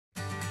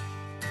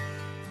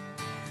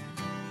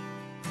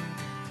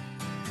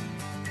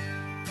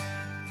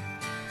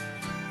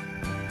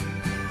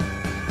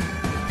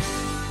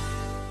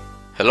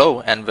Hello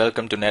and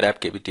welcome to NetApp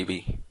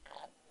KBTV.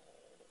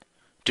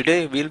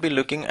 Today we'll be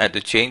looking at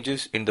the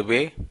changes in the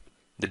way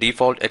the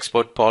default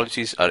export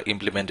policies are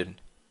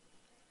implemented,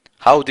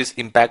 how this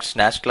impacts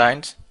NAS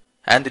clients,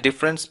 and the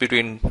difference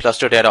between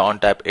Cluster Data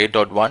ONTAP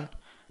 8.1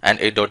 and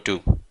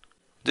 8.2.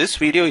 This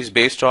video is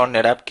based on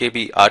NetApp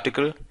KB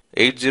article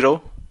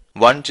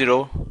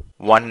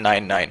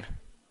 8010199.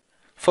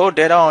 For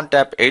Data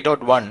ONTAP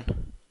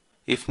 8.1,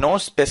 if no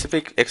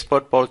specific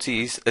export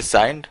policy is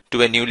assigned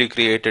to a newly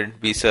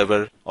created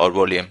vServer or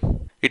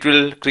volume, it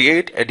will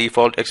create a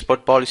default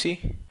export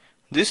policy.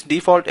 This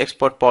default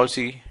export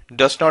policy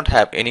does not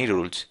have any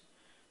rules.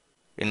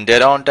 In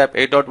Data ONTAP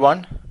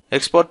 8.1,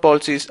 export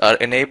policies are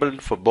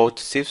enabled for both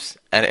CIFS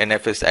and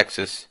NFS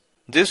access.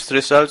 This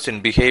results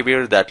in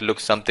behavior that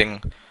looks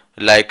something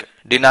like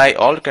deny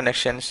all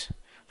connections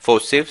for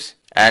CIFS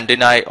and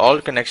deny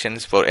all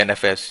connections for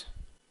NFS.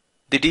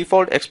 The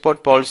default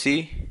export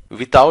policy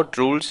without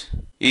rules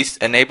is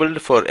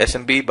enabled for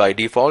SMB by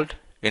default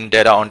in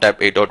Data ONTAP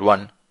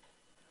 8.1.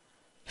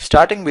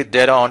 Starting with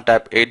Data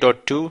ONTAP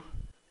 8.2,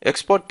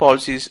 export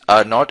policies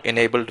are not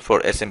enabled for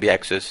SMB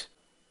access.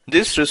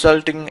 This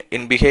resulting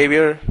in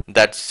behavior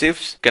that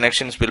CIFS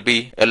connections will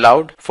be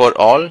allowed for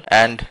all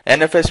and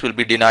NFS will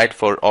be denied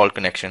for all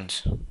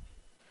connections.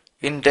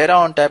 In Data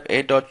ONTAP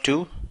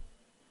 8.2,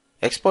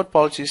 export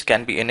policies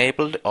can be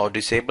enabled or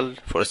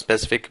disabled for a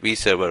specific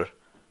vServer.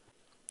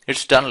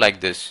 It's done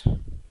like this.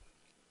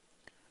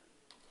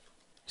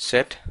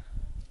 Set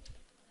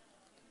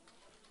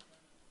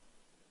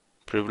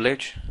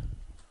privilege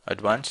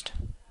advanced.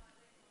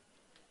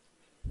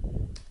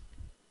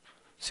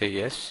 Say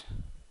yes.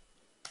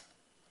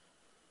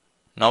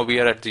 Now we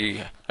are at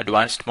the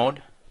advanced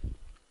mode.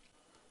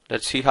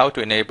 Let's see how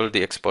to enable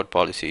the export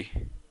policy.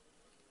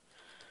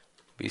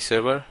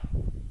 vServer,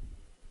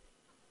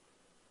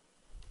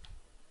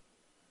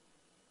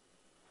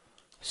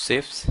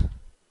 CIFS,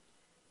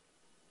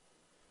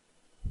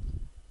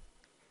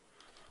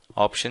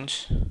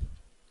 options,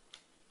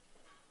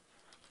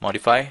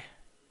 modify,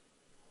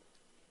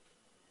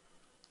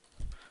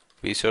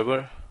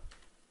 vServer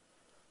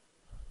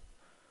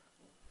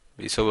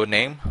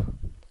name,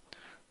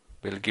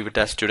 we'll give it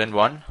as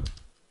student1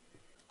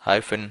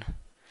 hyphen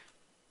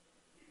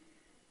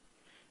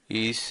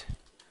is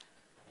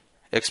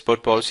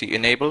export policy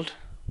enabled.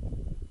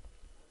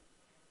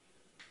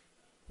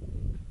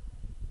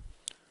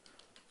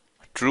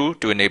 True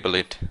to enable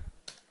it.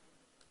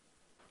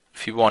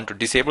 If you want to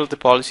disable the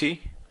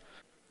policy,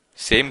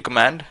 same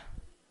command,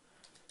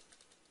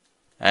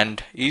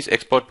 and is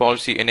export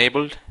policy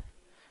enabled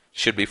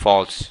should be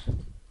false.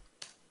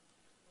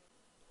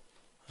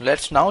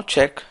 Let's now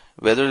check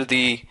whether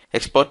the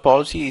export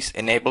policy is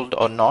enabled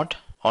or not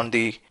on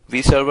the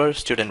vServer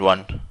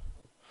student1.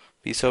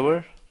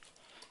 vServer,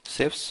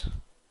 CIFS,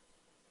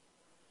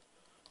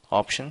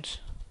 options,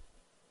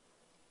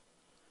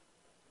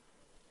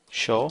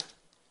 show,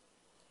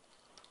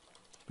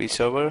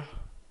 vServer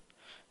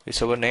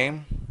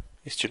name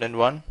is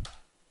student1.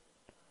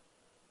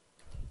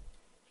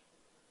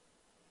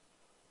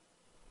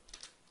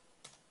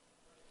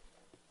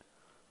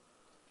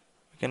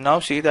 You can now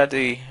see that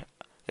the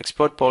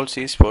export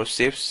policies for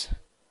CIFS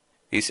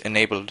is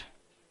enabled.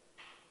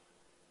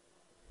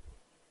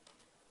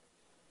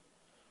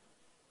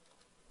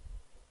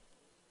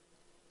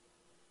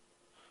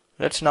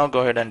 Let's now go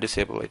ahead and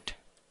disable it.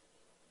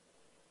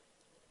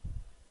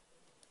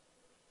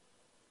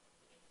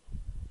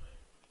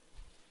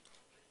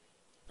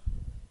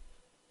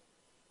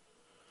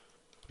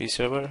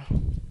 vServer,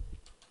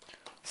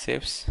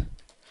 CIFS,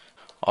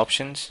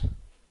 options,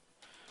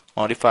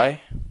 modify,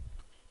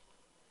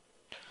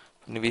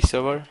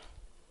 vServer,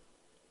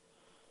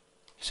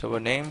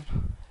 server name,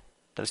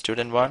 the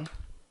student1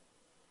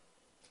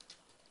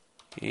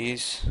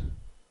 is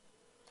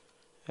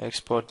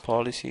export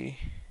policy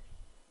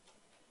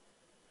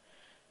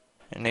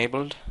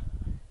enabled,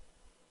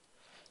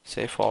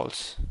 say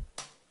false.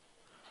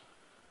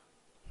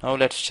 Now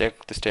let's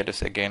check the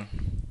status again.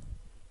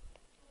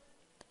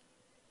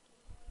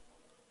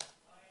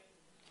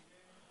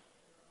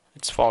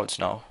 It's false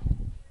now.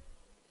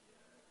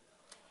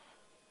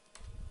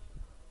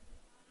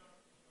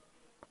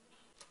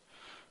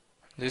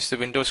 This is the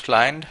Windows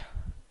client.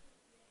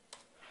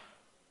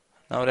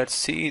 Now let's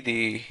see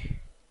the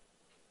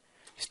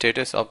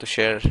status of the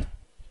share.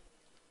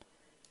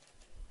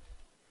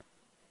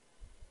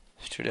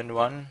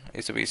 Student1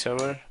 is a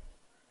vServer.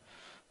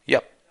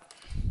 Yep.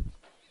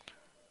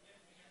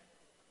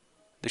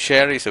 The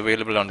share is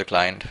available on the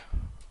client.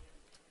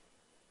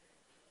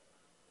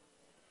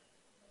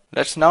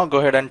 Let's now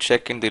go ahead and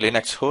check in the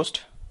Linux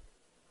host.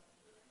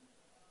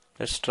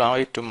 Let's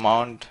try to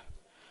mount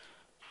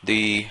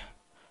the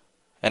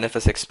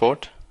NFS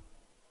export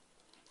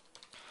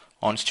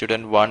on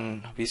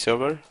student1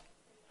 vServer.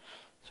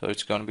 So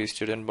it's going to be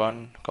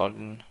student1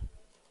 colon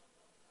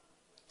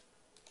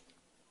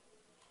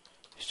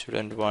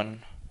student1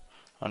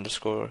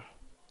 underscore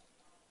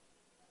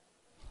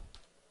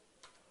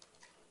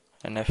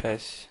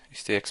NFS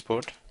is the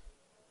export.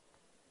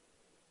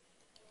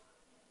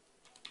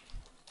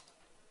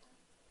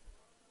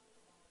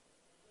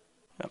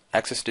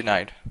 Access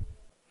denied.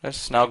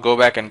 Let's now go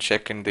back and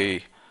check in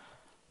the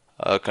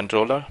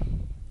controller.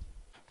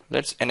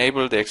 Let's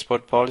enable the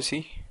export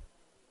policy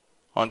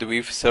on the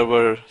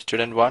vServer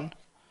student 1.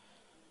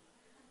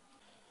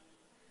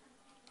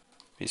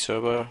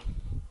 vServer,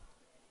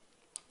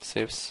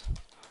 CIFS,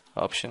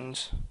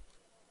 options,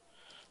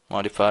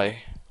 modify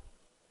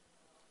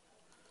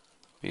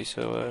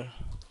vServer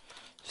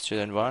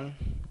student 1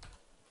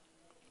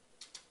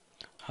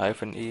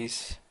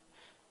 -is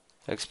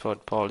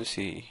export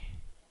policy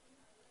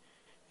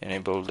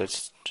enabled.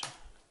 Let's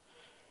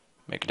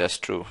make it as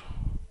true.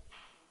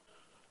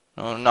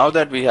 Now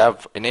that we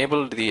have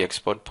enabled the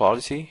export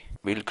policy,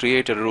 we'll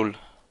create a rule.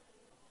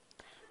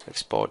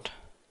 Export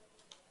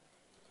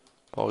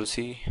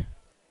policy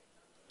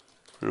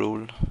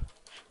rule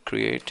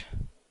create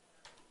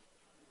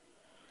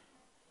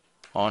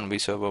on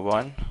vServer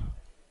 1.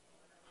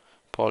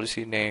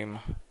 Policy name,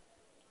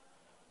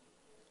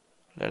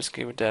 let's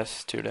give it as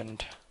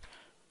student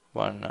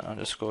 1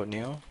 underscore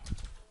new.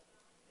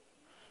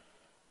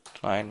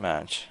 Client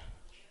match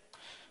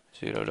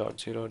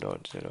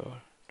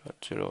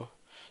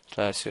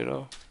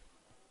 0.0.0.0/0.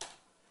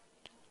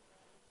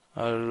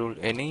 Rule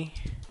any,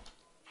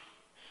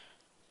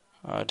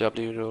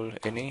 W rule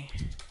any,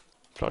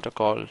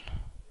 protocol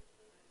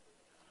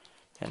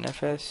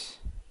NFS,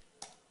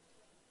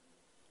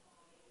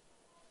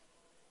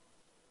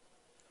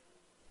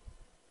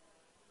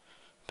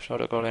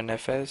 protocol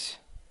NFS.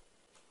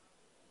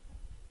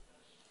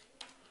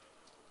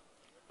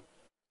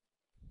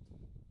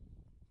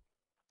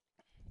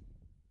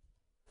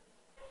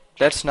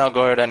 Let's now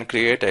go ahead and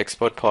create an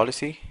export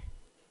policy.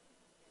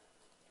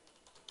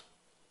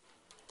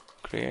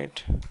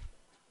 Create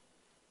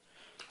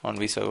on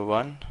vServer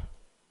 1.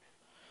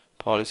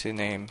 Policy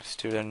name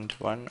student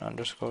 1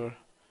 underscore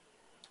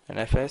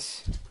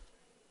NFS.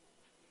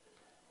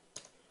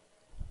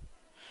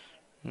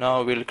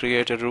 Now we'll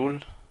create a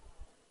rule.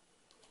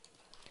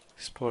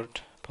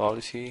 Export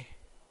policy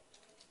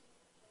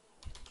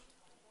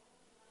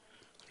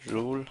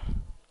rule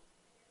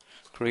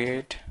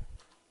create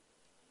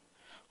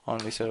on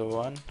vServer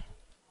 1.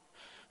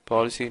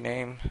 Policy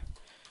name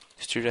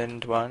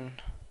student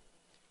 1,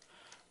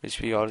 which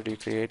we already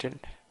created.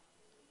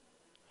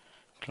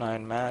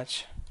 Client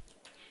match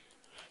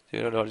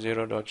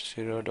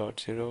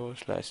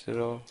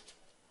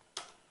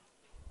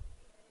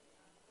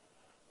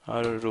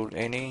 0.0.0.0/0. Rule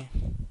any,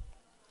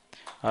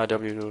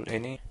 RW rule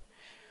any,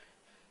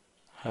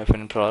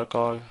 hyphen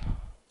protocol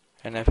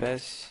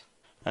NFS,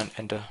 and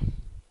enter.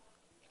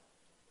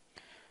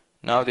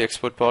 Now the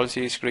export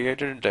policy is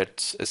created.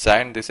 Let's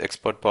assign this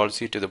export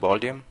policy to the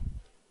volume.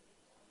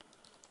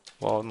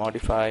 Vol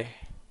modify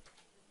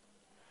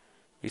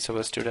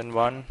vServer student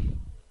 1,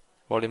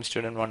 volume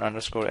student 1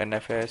 underscore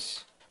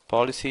NFS,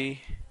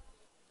 policy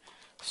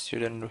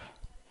student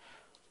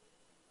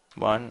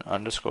 1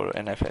 underscore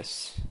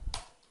NFS.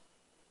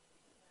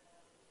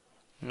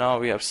 Now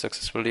we have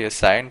successfully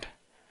assigned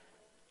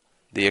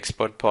the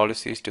export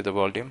policies to the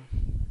volume.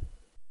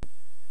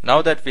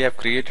 Now that we have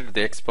created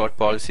the export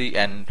policy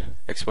and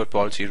export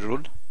policy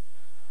rule,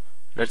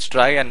 let's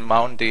try and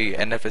mount the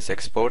NFS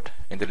export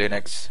in the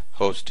Linux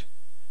host.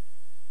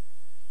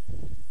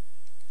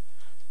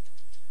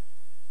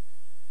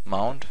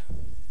 Mount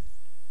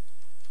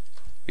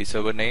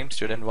vServer name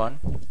student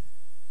 1,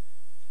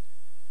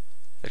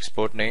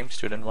 export name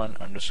student 1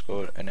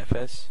 underscore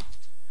NFS,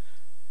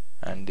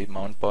 and the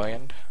mount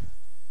point.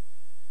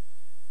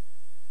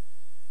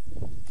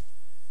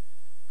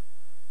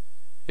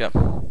 Yeah,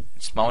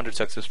 it's mounted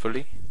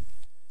successfully.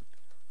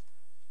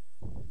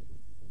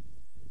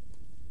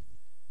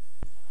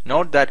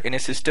 Note that in a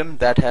system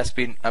that has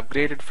been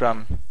upgraded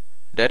from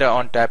Data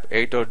ONTAP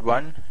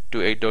 8.1 to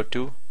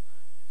 8.2,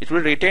 it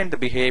will retain the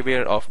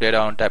behavior of Data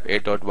ONTAP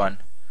 8.1,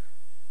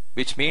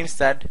 which means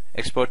that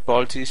export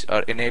policies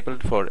are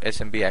enabled for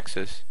SMB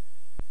access.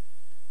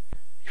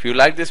 If you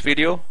like this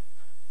video,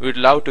 we would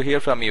love to hear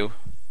from you.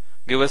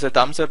 Give us a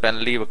thumbs up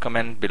and leave a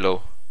comment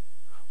below.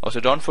 Also,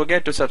 don't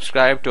forget to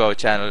subscribe to our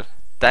channel.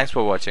 Thanks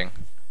for watching.